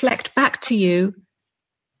can reflect back to you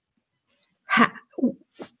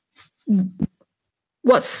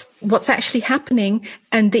what's actually happening,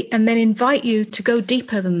 and then invite you to go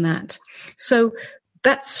deeper than that. So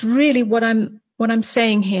that's really what I'm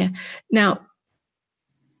saying here. Now,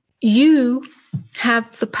 you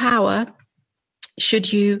have the power,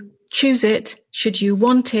 should you choose it, should you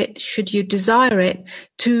want it, should you desire it,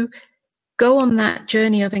 to go on that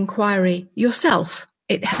journey of inquiry yourself.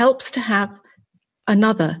 It helps to have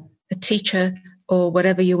a teacher, or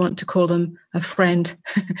whatever you want to call them, a friend,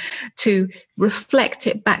 to reflect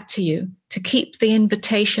it back to you, to keep the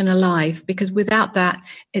invitation alive, because without that,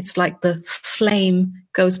 it's like the flame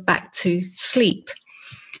goes back to sleep.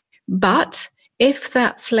 But if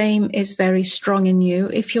that flame is very strong in you,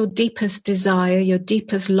 if your deepest desire, your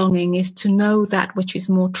deepest longing is to know that which is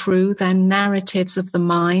more true than narratives of the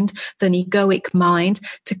mind, than egoic mind,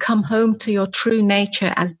 to come home to your true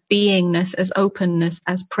nature as beingness, as openness,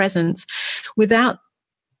 as presence, without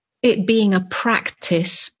it being a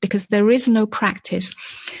practice, because there is no practice,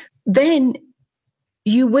 then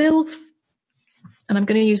you will, and I'm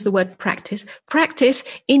going to use the word practice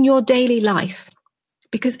in your daily life.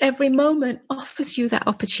 Because every moment offers you that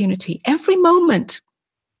opportunity. Every moment,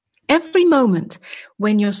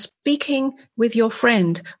 when you're speaking with your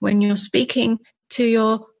friend, when you're speaking to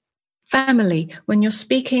your family, when you're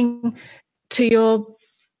speaking to your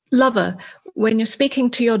lover, when you're speaking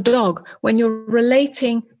to your dog, when you're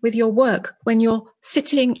relating with your work, when you're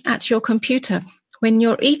sitting at your computer, when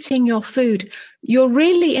you're eating your food, you're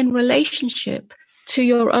really in relationship to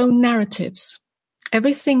your own narratives.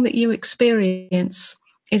 Everything that you experience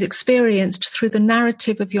is experienced through the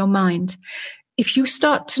narrative of your mind. If you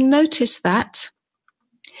start to notice that,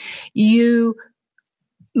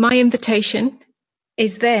 my invitation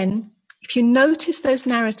is then, if you notice those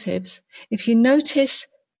narratives, you may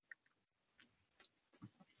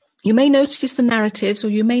notice the narratives, or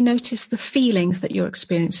you may notice the feelings that you're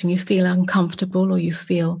experiencing. You feel uncomfortable, or you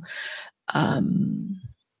feel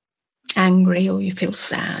angry, or you feel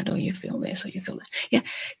sad, or you feel this, or you feel that. Yeah.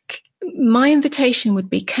 My invitation would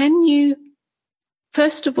be, can you,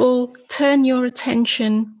 first of all, turn your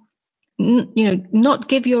attention, not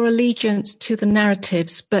give your allegiance to the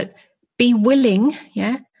narratives, but be willing,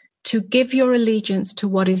 to give your allegiance to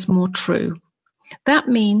what is more true. That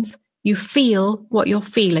means you feel what you're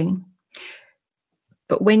feeling.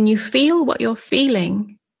 But when you feel what you're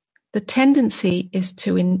feeling, the tendency is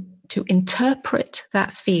to interpret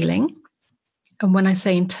that feeling And when I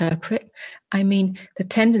say interpret, I mean the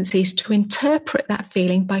tendency is to interpret that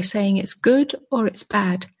feeling by saying it's good or it's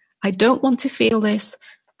bad. I don't want to feel this.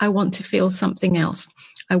 I want to feel something else.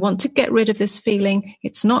 I want to get rid of this feeling.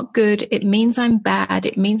 It's not good. It means I'm bad.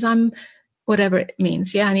 It means I'm whatever it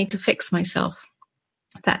means. Yeah, I need to fix myself.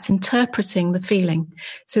 That's interpreting the feeling.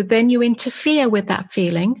 So then you interfere with that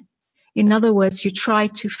feeling. In other words, you try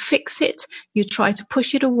to fix it, you try to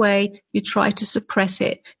push it away, you try to suppress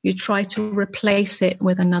it, you try to replace it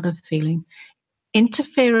with another feeling.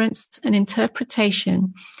 Interference and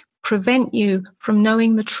interpretation prevent you from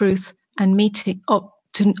knowing the truth and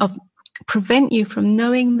prevent you from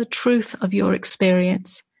knowing the truth of your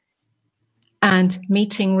experience and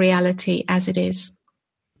meeting reality as it is.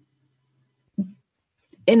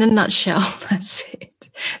 In a nutshell, that's it.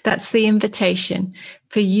 That's the invitation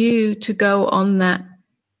for you to go on that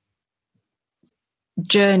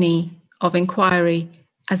journey of inquiry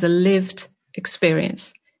as a lived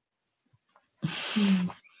experience. Okay,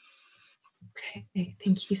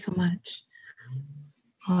 thank you so much.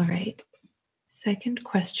 All right. Second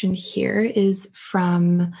question here is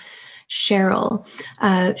from Cheryl.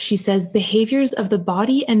 She says, behaviors of the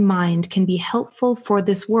body and mind can be helpful for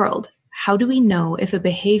this world. How do we know if a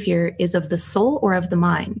behavior is of the soul or of the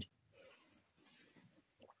mind?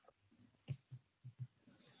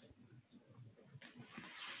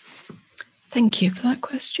 Thank you for that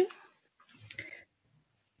question.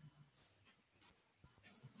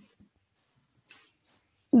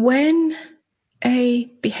 When a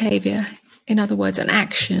behavior, in other words, an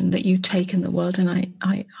action that you take in the world, and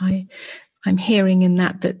I'm hearing in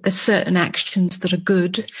that there's certain actions that are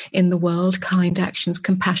good in the world, kind actions,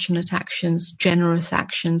 compassionate actions, generous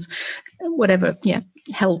actions, whatever,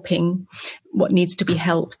 helping what needs to be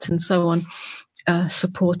helped and so on,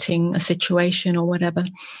 supporting a situation or whatever.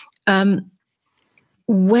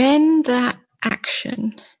 When that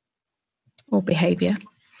action or behavior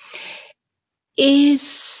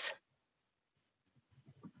is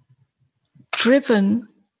driven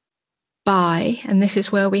by, and this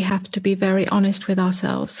is where we have to be very honest with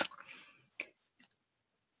ourselves,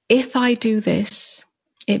 if I do this,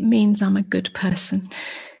 it means I'm a good person.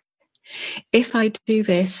 If I do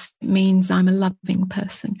this, it means I'm a loving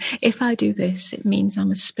person. If I do this, it means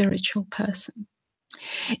I'm a spiritual person.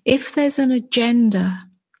 If there's an agenda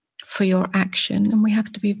for your action, and we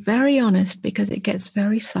have to be very honest because it gets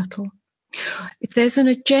very subtle. If there's an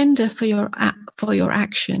agenda for your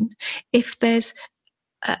action, if there's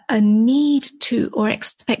a need to or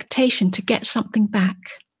expectation to get something back,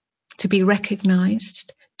 to be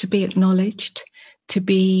recognized, to be acknowledged, to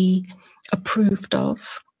be approved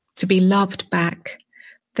of, to be loved back,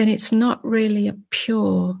 then it's not really a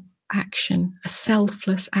pure action, a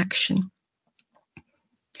selfless action.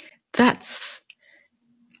 That's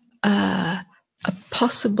a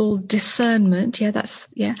possible discernment.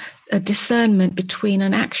 A discernment between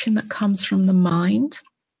an action that comes from the mind,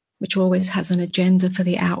 which always has an agenda for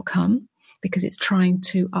the outcome because it's trying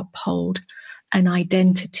to uphold an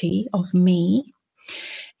identity of me,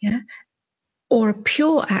 or a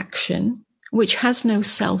pure action which has no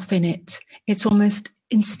self in it. It's almost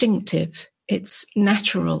instinctive. It's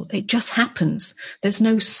natural. It just happens. There's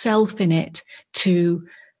no self in it to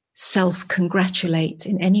self-congratulate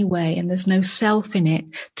in any way, and there's no self in it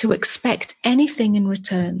to expect anything in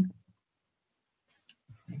return.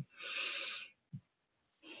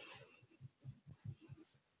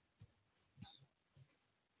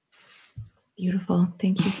 Beautiful.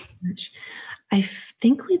 Thank you so much. I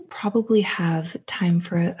think we probably have time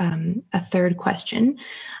for a third question.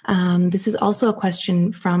 This is also a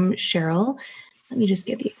question from Cheryl. Let me just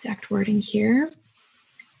get the exact wording here.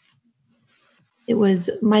 It was,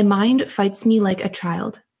 my mind fights me like a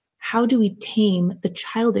child. How do we tame the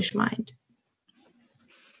childish mind?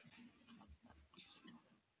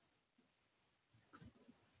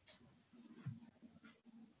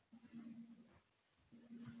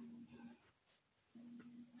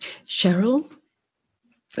 Cheryl,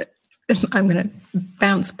 I'm going to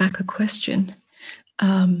bounce back a question.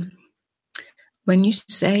 When you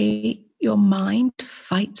say your mind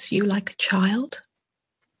fights you like a child,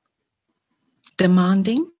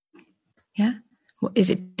 demanding, is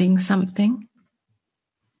it doing something?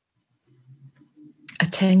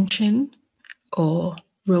 Attention or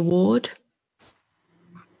reward?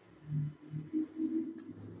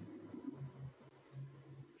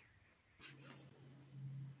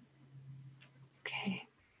 Okay.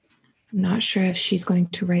 I'm not sure if she's going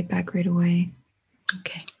to write back right away.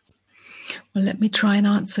 Okay. Well, let me try and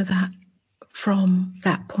answer that from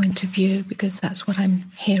that point of view, because that's what I'm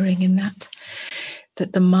hearing in that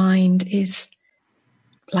the mind is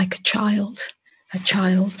like a child. a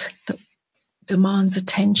child that demands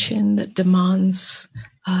attention, that demands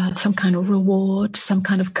some kind of reward, some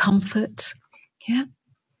kind of comfort. Yeah.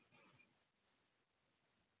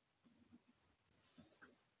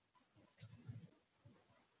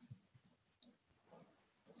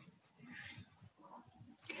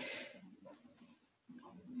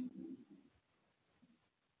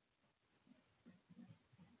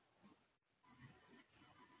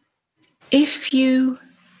 If you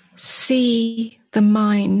see the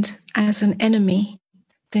mind as an enemy,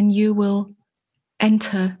 then you will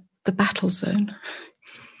enter the battle zone.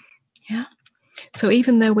 Yeah. So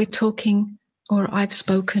even though we're talking, or I've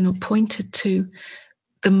spoken or pointed to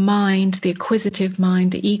the mind, the acquisitive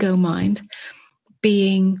mind, the ego mind,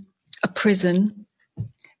 being a prison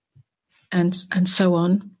and so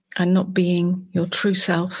on, and not being your true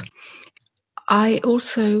self, I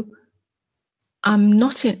also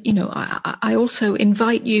I also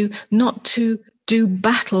invite you not to do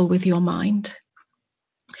battle with your mind,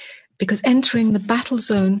 because entering the battle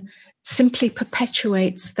zone simply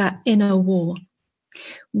perpetuates that inner war.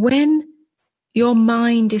 When your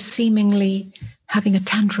mind is seemingly having a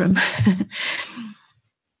tantrum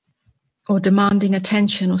or demanding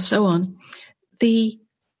attention or so on, the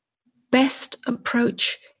best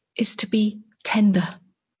approach is to be tender.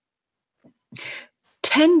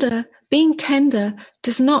 Being tender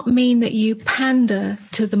does not mean that you pander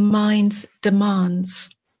to the mind's demands.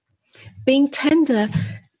 Being tender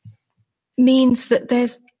means that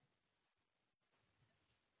there's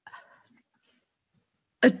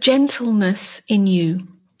a gentleness in you.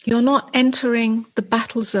 You're not entering the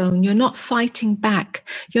battle zone. You're not fighting back.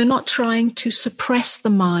 You're not trying to suppress the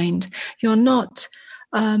mind. You're not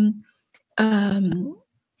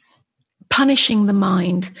punishing the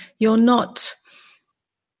mind. You're not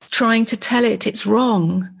trying to tell it it's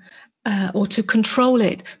wrong or to control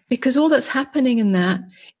it, because all that's happening in that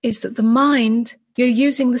is that the mind, you're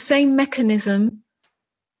using the same mechanism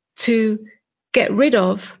to get rid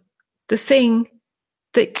of the thing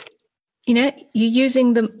that, you're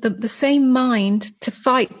using the same mind to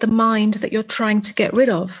fight the mind that you're trying to get rid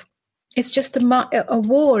of. It's just a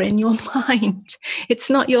war in your mind. It's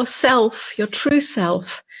not yourself, your true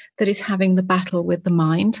self, that is having the battle with the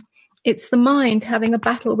mind. It's the mind having a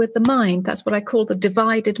battle with the mind. That's what I call the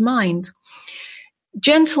divided mind.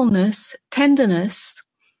 Gentleness, tenderness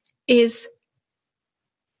is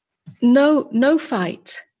no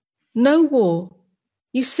fight, no war.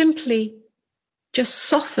 You simply just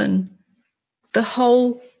soften the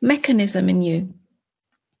whole mechanism in you.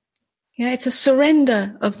 Yeah, it's a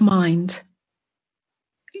surrender of mind.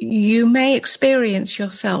 You may experience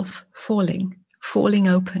yourself falling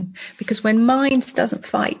open, because when mind doesn't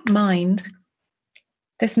fight mind,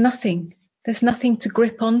 there's nothing to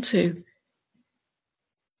grip onto.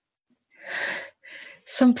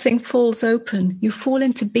 Something falls open. You fall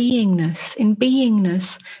into beingness. In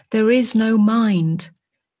beingness, there is no mind.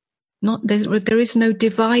 There is no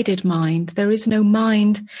divided mind. There is no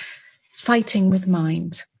mind fighting with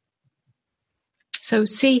mind. So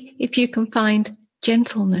see if you can find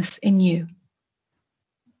gentleness in you.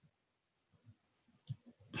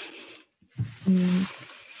 Thank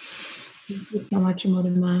you so much,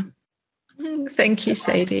 Embodied. Thank you,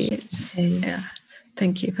 Sadie.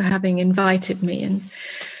 Thank you for having invited me and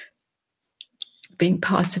being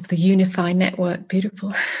part of the Unify Network.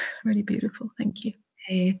 Beautiful, really beautiful. Thank you.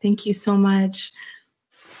 Hey, thank you so much.